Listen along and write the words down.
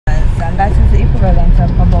and that is the equivalent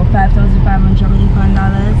of about 5,500 Jamaican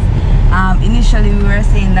dollars. Initially we were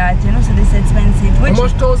saying that, you know, so this is expensive. How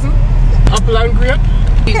much thousand? Apple and grape?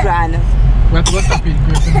 $3,000. What's the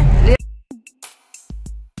grape?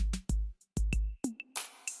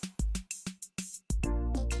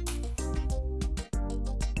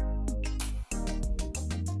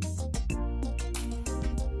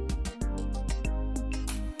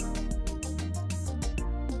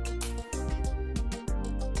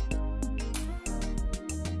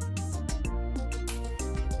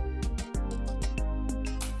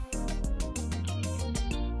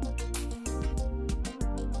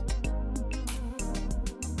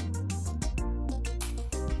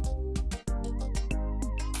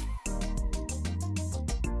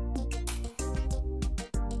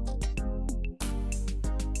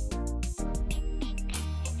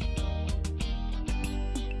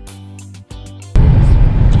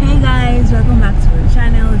 Welcome back to the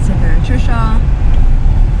channel. It's your girl Trisha,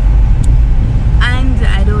 and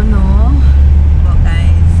I don't know, but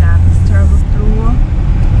guys, I have this terrible flu.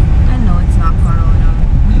 I know it's not corona.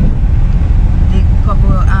 They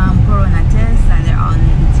couple corona tests and they're all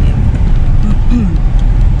negative.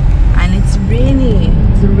 And it's rainy.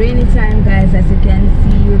 It's a rainy time, guys. As you can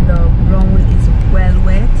see, the ground is well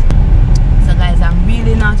wet. So guys, I'm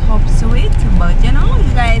really not up to it, but you know,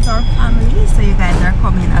 you guys are family, so you guys are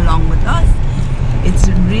coming along with us. It's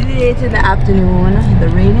really late in the afternoon. The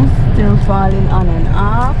rain is still falling on and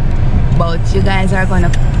off, but you guys are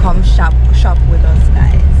gonna come shop with us,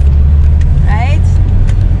 guys, right?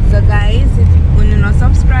 So guys, if you're not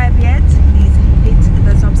subscribed yet, please hit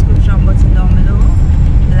the subscription button down below,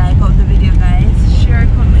 like out the video, guys, share,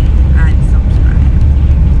 comment and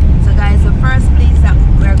subscribe. So guys, the first place that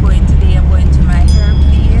we're going today, I'm going to my hair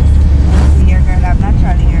place. See your girl, I'm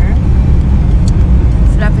natural hair.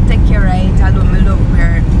 So I have to take care right. I don't love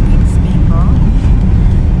where it meets people.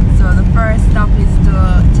 So the first stop is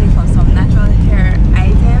to take off some natural hair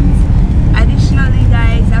items. Additionally,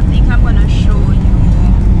 guys, I think I'm gonna show you,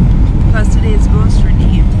 because today is grocery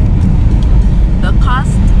day, the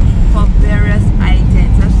cost for various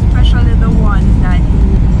items, especially the ones that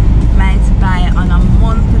you might buy on a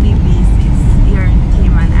monthly basis here in the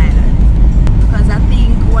Cayman Islands. Because I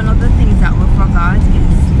think one of the things that we forgot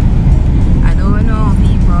is, I don't know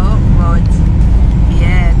people, but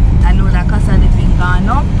yeah, I know that cost of living gone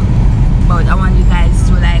up, but I want you guys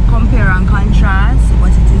to like compare and contrast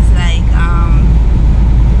what it is like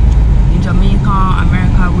in Jamaica,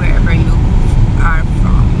 America, wherever you are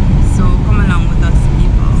from. So come along with us,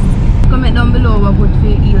 people. Comment down below what would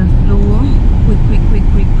feel heel flow.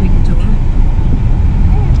 Quick too.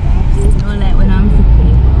 Don't like when I'm sick.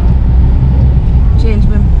 Change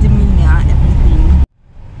my demeanor, everything.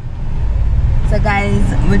 So guys,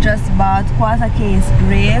 we just bought quarter case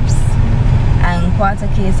grapes and quarter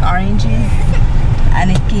case oranges,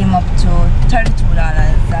 and it came up to $32,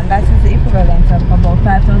 and that is the equivalent of about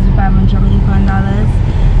 5,500 Jamaican dollars.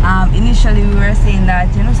 Initially we were saying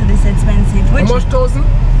that, you know, so this is expensive. How much thousand?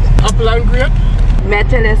 Apple and grape? Me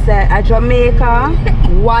tell you, say, at Jamaica,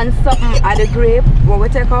 one something at the grape, what we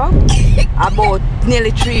take out, about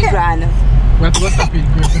nearly $3,000. What's the grape?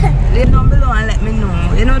 Leave down below and let me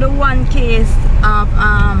know. You know the one case of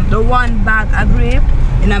the one bag of grape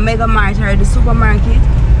in a mega mart or the supermarket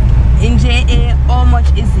in JA, how much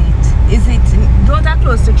is it? Is it don't that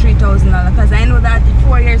close to $3,000? Because I know that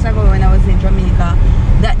 4 years ago when I was in Jamaica,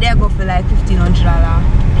 that they go for like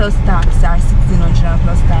 $1,500 plus tax or $1,600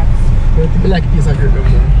 plus tax. It be like it is a grape. You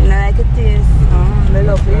know, like it is. Oh, they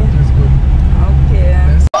love it. It's good.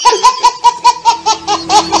 Okay.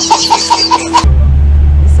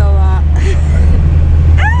 So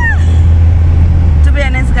to be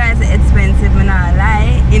honest, guys, it's expensive, I'm not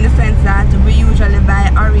lie, in the sense that we usually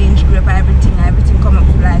buy orange grape, everything come up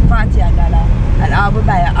to like $40, and I will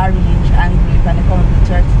buy an orange and grape and it come up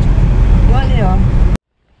to $32. Well, yeah.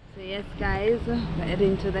 So yes, guys, we're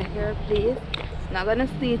heading to the hair place. Not gonna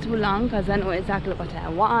stay too long because I know exactly what I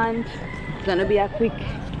want. It's gonna be a quick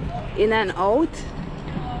in and out,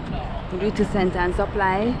 beauty center and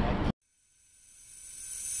supply.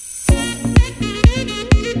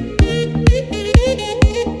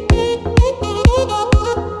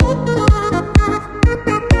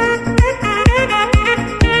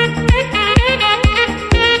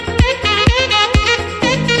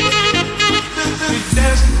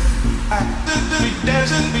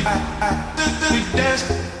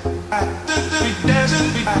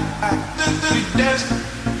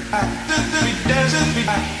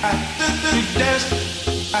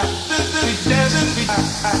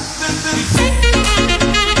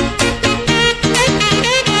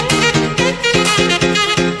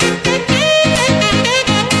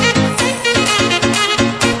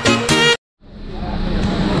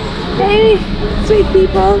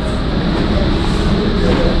 peoples?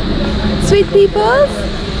 Sweet peoples?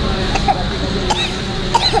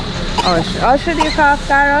 Oh, should you cough,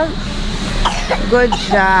 Carol? Good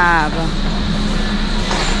job.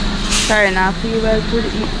 Sorry, now feel well to the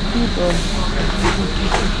people.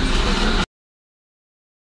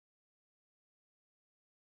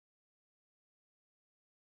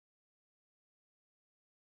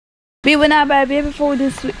 We will not buy baby food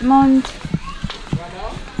this month.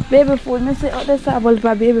 Baby food, I say, oh, that's about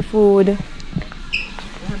for baby food.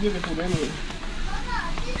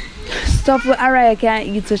 Stuff with Araya can't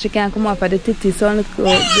eat so she can't come up at the titty, so only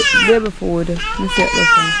baby food. Let me see what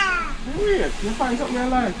this one. Wait, you find something I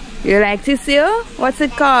like. You like tissue? What's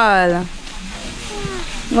it called?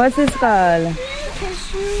 What's it called?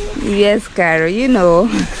 Yes, Carol, you know.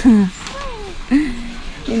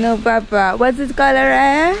 You know, Papa. What's it called,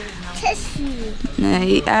 Araya? Tissue.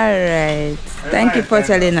 Alright. Thank you for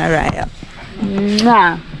telling Araya.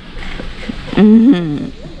 Mwah.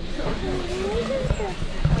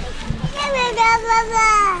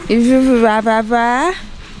 Is you Papa?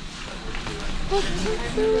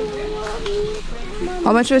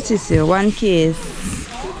 How much was tissue? 1 case.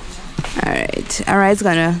 Alright's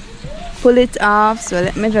gonna pull it off, so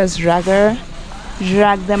let me just drag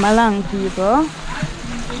them along, people.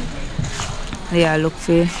 Yeah, look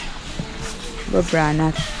for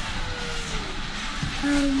Bobranat.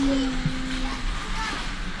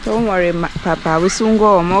 Don't worry, Papa, we soon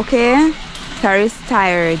go home, okay? Terry's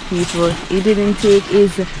tired, people. He didn't take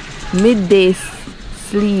his midday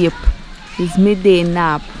sleep, his midday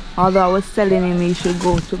nap. Although I was telling him he should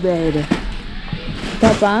go to bed.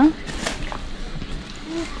 Papa,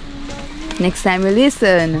 next time you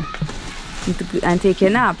listen and take a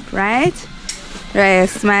nap, right? Raya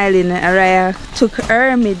smiling. Raya took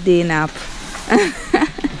her midday nap.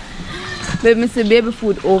 But me see baby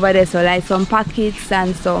food over there, so like some packets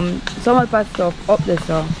and some other stuff up there,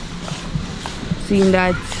 so seeing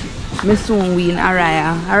that me soon win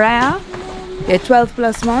Araya. Araya, you're 12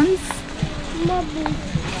 plus months.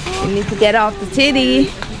 You need to get off the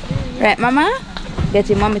titty, right, Mama?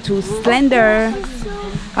 Getting mommy too slender.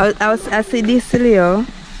 I see this Leo,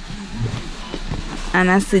 and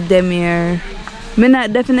I see them here. Me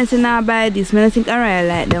not definitely not buy this. Me not think Araya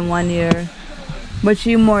like them 1 year, but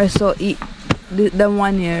she more so eat them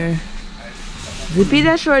 1 year. The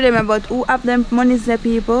Peter show them about who have them monies the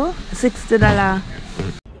people. $60. Damn!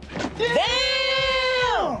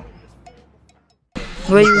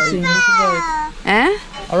 What you think? Eh?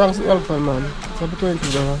 Around the elephant, man. It's about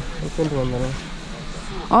 $20. $21.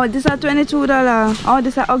 Oh, this are $22. Oh,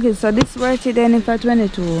 this are okay. So this worth it then for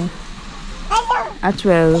 22. At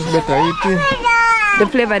 12. Better eat it. The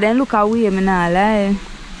flavor then look away, me nah lie.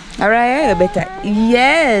 Alright, you better.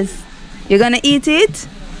 Yes. You're gonna eat it?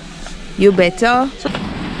 You better.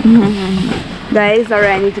 Guys,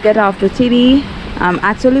 alright, I need to get off the titty. I'm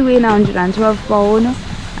actually weighing 112 pounds,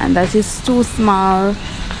 and that is too small.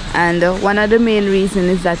 And one of the main reasons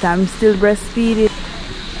is that I'm still breastfeeding,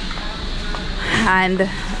 and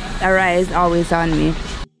Araya is always on me.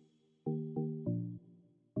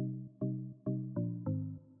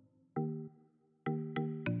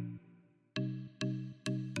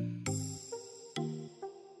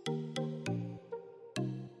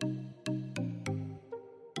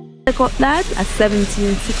 I got that at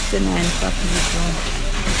 $17.69 for people.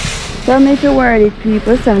 Tell me if you're worth it,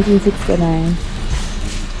 people. $17.69.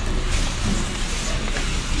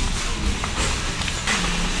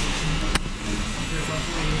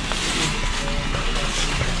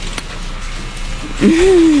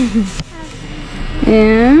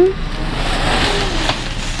 Yeah.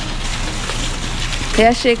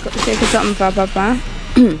 Yeah, shake something for Papa.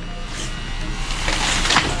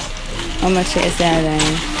 How much is that then?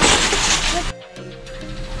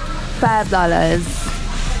 $5.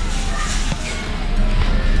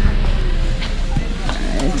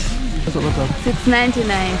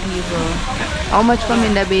 $6.99 people. How much come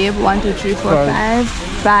in the babe? 1, 2, 3, 4, 5.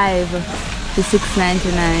 5 to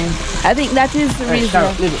 $6.99. I think that is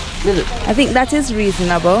reasonable. Leave it. I think that is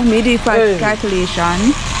reasonable. Maybe for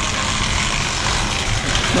calculation.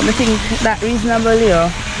 But I think that reasonable, Leo.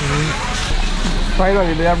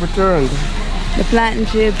 Finally, they have returned. The plantain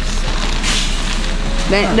chips.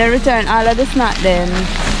 They return all of the snack then.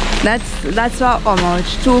 That's for how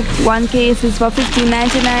much? 1 case is for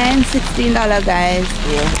 $15.99, $16, guys.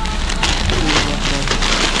 Yeah.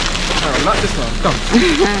 Oh, not this one. Come.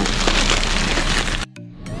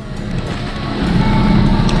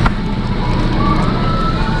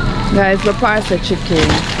 Guys, the parts of chicken.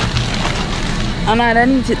 And I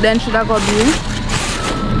don't eat it then, should I go be?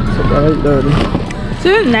 So I eat dirty. So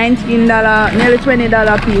 $19, nearly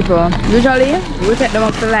 $20 people. Usually we take them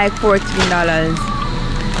up to like $14.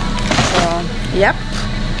 So yep,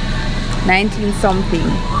 19 something,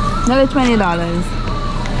 nearly $20.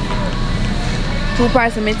 2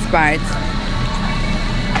 parts of mixed parts.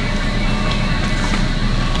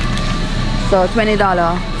 So $20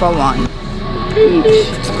 for one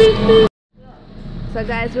each. So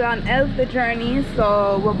guys, we're on healthy journey.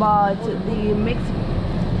 So we bought the mixed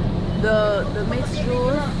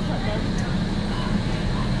juice.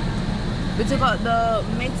 We took out the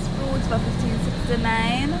mixed fruits for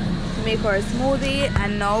 $15.69 to make our smoothie,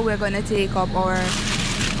 and now we're gonna take up our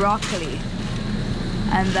broccoli,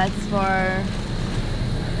 and that's for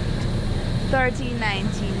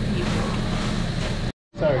 13.19 people.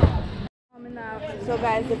 Sorry. So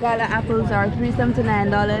guys, the gala apples are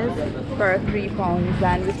 $379 for 3 pounds,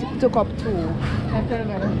 and we took up 2.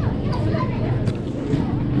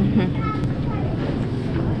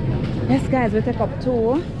 Yes guys, we took up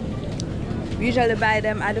 2. We usually buy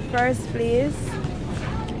them at the first place,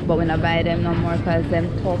 but we not buy them no more because them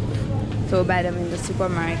tough. So we buy them in the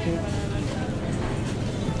supermarket.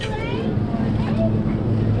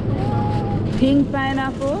 Pink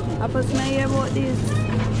pineapple. I put my ear about this.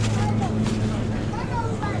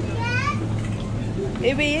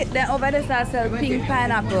 Maybe then over there start sell pink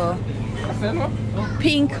pineapple.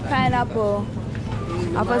 Pink pineapple.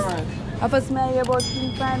 I first smell about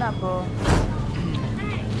pink pineapple.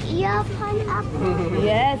 Yellow pineapple?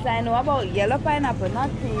 Yes, I know about yellow pineapple, not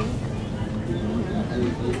pink.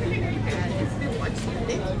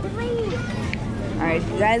 Alright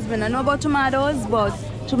guys, we don't know about tomatoes, but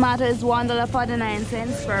tomato is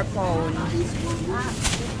 $1.49 per pound.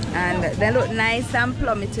 And they look nice and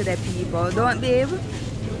plummy to the people, don't babe?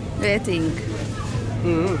 What do you think?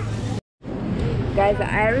 Guys,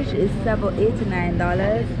 the Irish is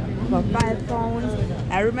 $7.89 for 5 pounds.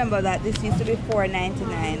 I remember that this used to be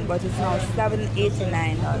 $4.99, but it's now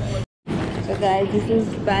 $7.89. So guys, this is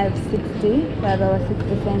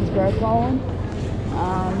 $5.60 per pound.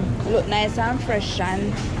 Look nice and fresh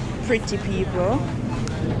and pretty, people.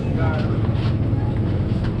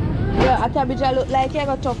 Yeah, a cabbage look like you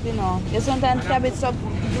got tough, you know. You sometimes cabbage so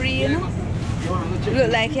green,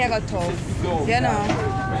 look like you got tough, you know.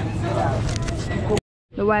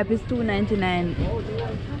 The wipe is $2.99.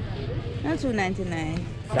 Not $2.99.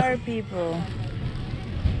 Sorry people.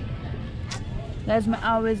 That's my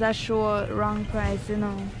always a show wrong price, you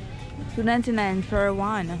know. $2.99 per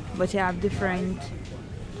one, but you have different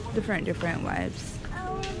wipes.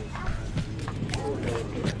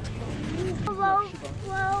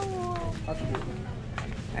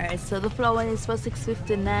 Alright, so the flour is for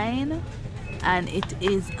 $6.59, and it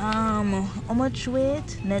is how much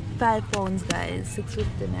weight? Net 5 pounds guys,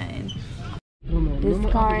 $6.59. This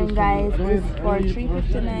corn guys is for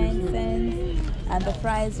 $3.59, and the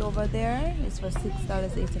fries over there is for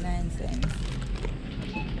 $6.89.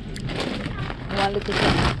 One little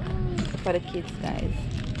thing for the kids guys.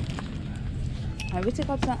 And we take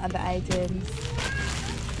up some other items.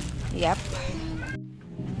 Yep.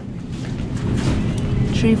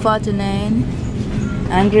 $3.49.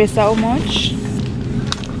 And Grace, how much?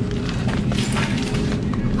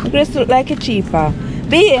 Grace look like a cheaper.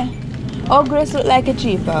 B, oh Grace look like a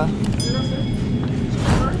cheaper.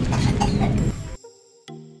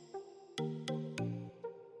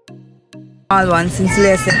 Small one, since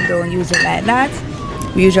Lesson don't use it like that.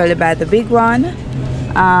 We usually buy the big one.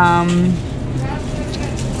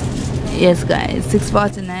 Yes guys,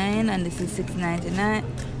 $6.49, and this is $6.99.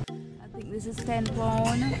 This is 10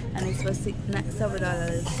 pound, and it's for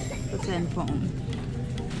 $7 for 10 pound.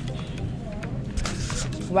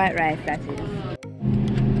 White rice, that is.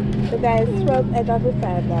 So guys, 12 egg for $5.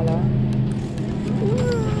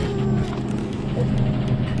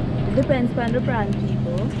 It depends on the brand,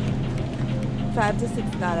 people. $5 to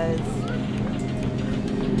 $6.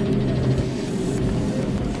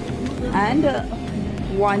 And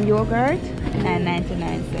one yogurt,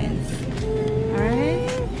 $9.99. Alright.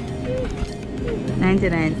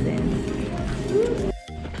 99 cents.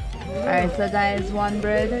 Alright, so guys, one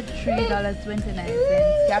bread,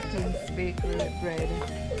 $3.29. Captain's Bakery bread.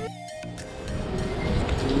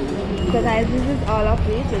 So guys, this is all of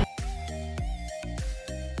it.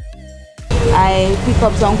 I pick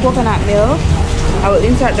up some coconut milk. I will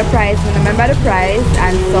insert the price, and remember the price,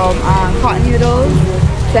 and some cotton noodles,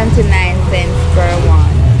 79 cents per one.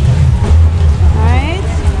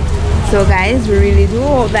 So guys, we really do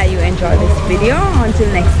hope that you enjoyed this video.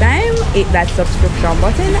 Until next time, hit that subscription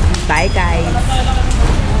button. Bye guys.